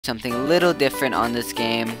something a little different on this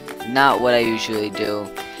game, not what I usually do,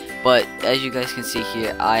 but as you guys can see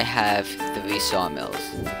here, I have 3 sawmills.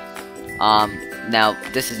 Now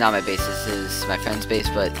this is not my base, this is my friend's base,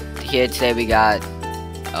 but here today we got,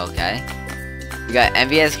 we got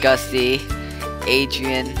MVS Gusty,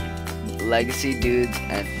 Adrian, Legacy Dudes,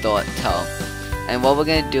 and Thought Toe. And what we're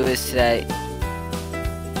gonna do is today,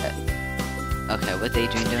 okay, what's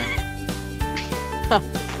Adrian doing? Hold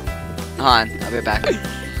on, I'll be back.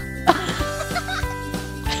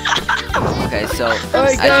 Okay, so Alright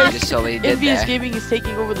as you guys, just saw what he did MVS there. Gaming is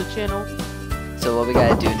taking over the channel. So what we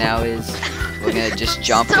gotta do now is we're gonna just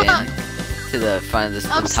jump in to the front of the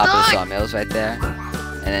top of the sawmills right there,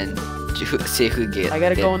 and then see who can get. I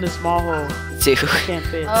gotta go in the small hole. See who Can't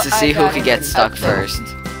fit. see who can get stuck first.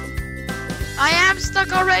 I am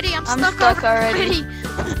stuck already. I'm stuck already.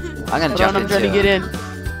 I'm gonna Hold jump on, I'm trying to get in.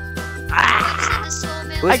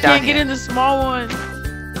 Who's I down can't get here? in the small one.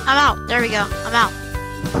 I'm out. There we go. I'm out.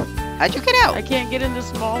 How'd you get out? I can't get in the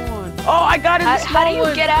small one. Oh, I got in the small one. How do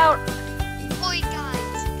you get out? Oi,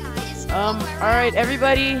 guys. Alright,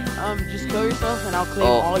 everybody, just kill yourself and I'll claim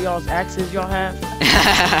all y'all's axes y'all have.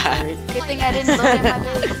 Alright. Good thing I didn't look at my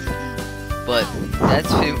base. But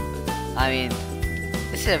that's, I mean,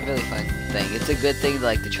 this is a really fun thing. It's a good thing to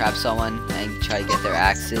like to trap someone and try to get their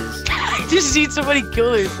axes. I just seen somebody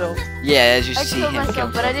kill herself. Yeah, as you I see killed him kill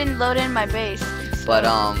myself, but I didn't load in my base. But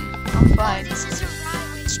I'm fine. This is a ride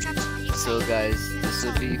with straps on your so guys, this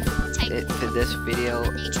will be it for this video.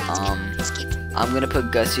 Escape. I'm gonna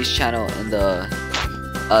put Gusty's channel in the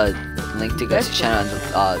link to Gusty's channel in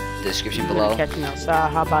the description below. Catch me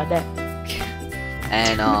outside, how about that?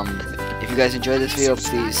 And if you guys enjoyed this video,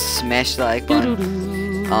 please smash the like button.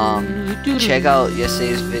 Check out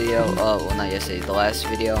yesterday's video. Well, not yesterday, the last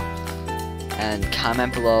video. And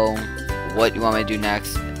comment below what you want me to do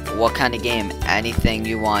next. What kind of game, anything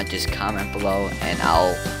you want, just comment below, and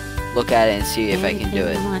I'll look at it and see if I can do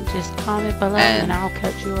it. Just comment below And I'll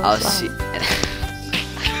catch you I'll see.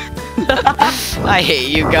 I hate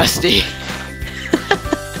you, Gusty.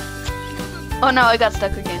 Oh no, I got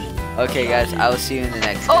stuck again. Okay, guys, I will see you in the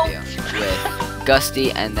next video with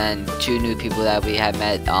Gusty and then 2 new people that we have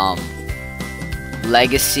met.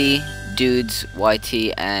 Legacy Dudes,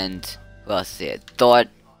 YT, and who else is here? Thought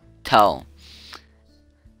Toe.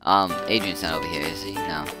 Adrian's not over here, is he?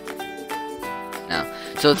 No. No.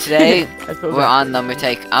 So today we're on number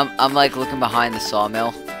take. I'm like looking behind the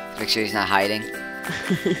sawmill to make sure he's not hiding.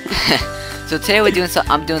 So today we're doing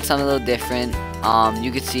I'm doing something a little different.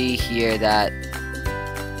 You can see here that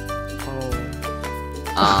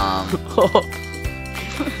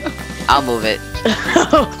I'll move it.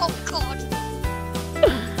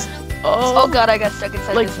 Oh god, I got stuck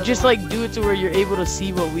inside this. Just like do it to where you're able to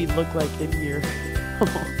see what we look like in here.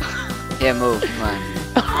 Yeah, move. Come on.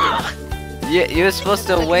 You're supposed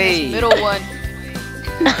to wait. Middle one.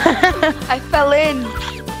 I fell in.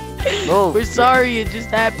 Move. We're sorry, it just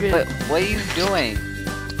happened. But what are you doing?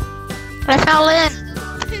 I fell in.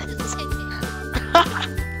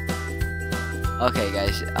 Okay,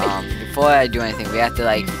 guys. Before I do anything, we have to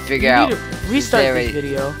like figure out. Restart there this a-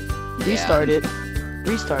 video. Restart it.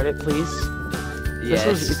 Restart it, please. Yes. This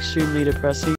was extremely depressing.